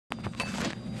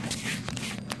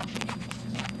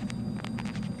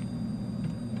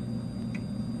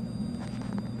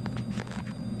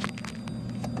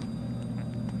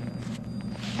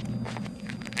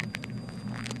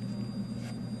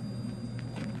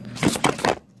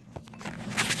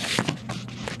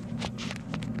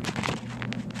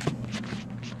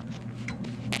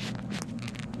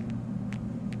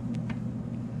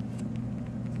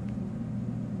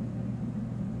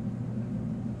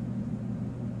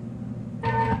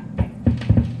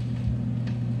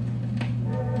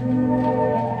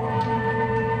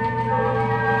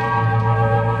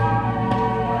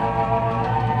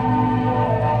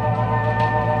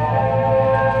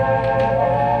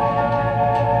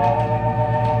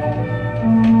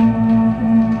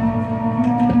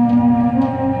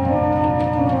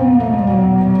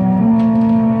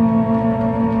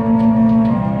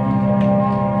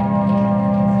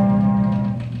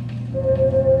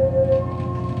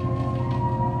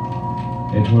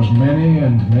It was many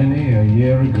and many a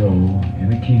year ago,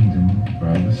 in a kingdom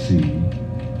by the sea,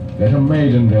 that a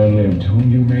maiden there lived whom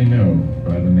you may know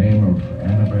by the name of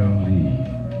Annabel Lee.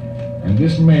 And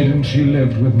this maiden she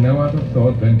lived with no other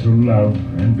thought than to love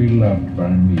and be loved by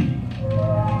me.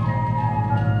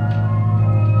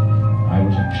 I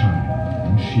was a child,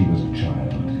 and she was a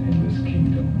child in this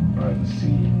kingdom by the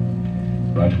sea.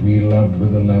 But we loved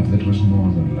with a love that was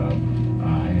more than love,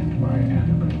 I and my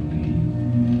Annabel Lee,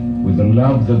 with a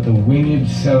love that the winged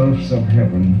seraphs of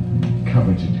heaven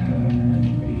coveted her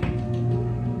and me.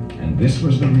 And this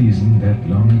was the reason that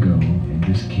long ago in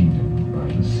this kingdom by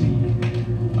the sea,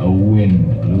 a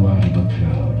wind blew out of a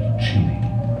cloud, chilling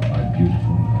my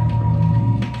beautiful Annabel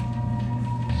Lee,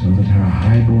 so that her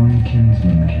high-born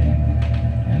kinsman came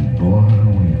and bore her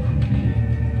away from me,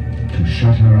 to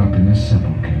shut her up in a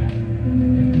sepulchre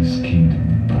in this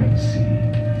kingdom by the sea.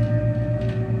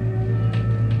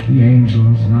 The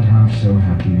angels, not half so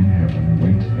happy in heaven,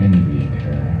 went envying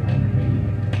her and me.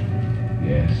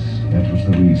 Yes, that was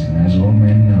the reason, as all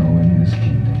men know in this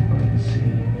kingdom by the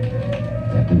sea,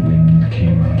 that the wind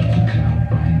came out of the cloud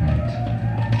by night,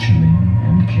 chilling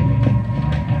and killing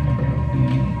my Annabel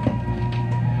Lee.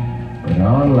 But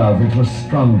our love, it was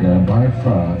stronger by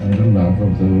far than the love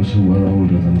of those who were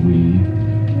older than we,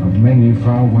 of many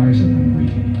far wiser than we.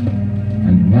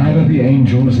 And neither the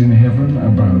angels in heaven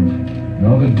above,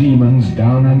 nor the demons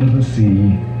down under the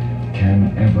sea,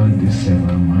 can ever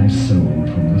dissever my soul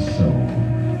from the soul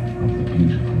of the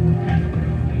beautiful Annabel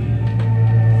Lee.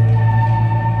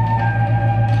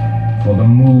 For the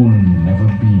moon never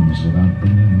beams without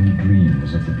bringing me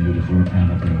dreams of the beautiful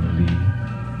Annabel Lee,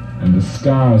 and the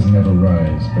stars never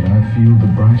rise but I feel the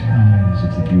bright eyes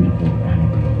of the beautiful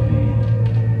Annabel Lee.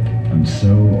 And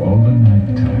so all the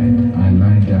night tide I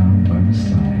lie down by the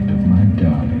side of my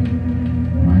darling,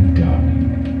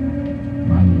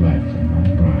 my life and my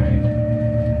bride,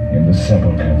 in the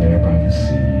sepulchre there by the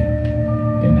sea,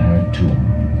 in her tomb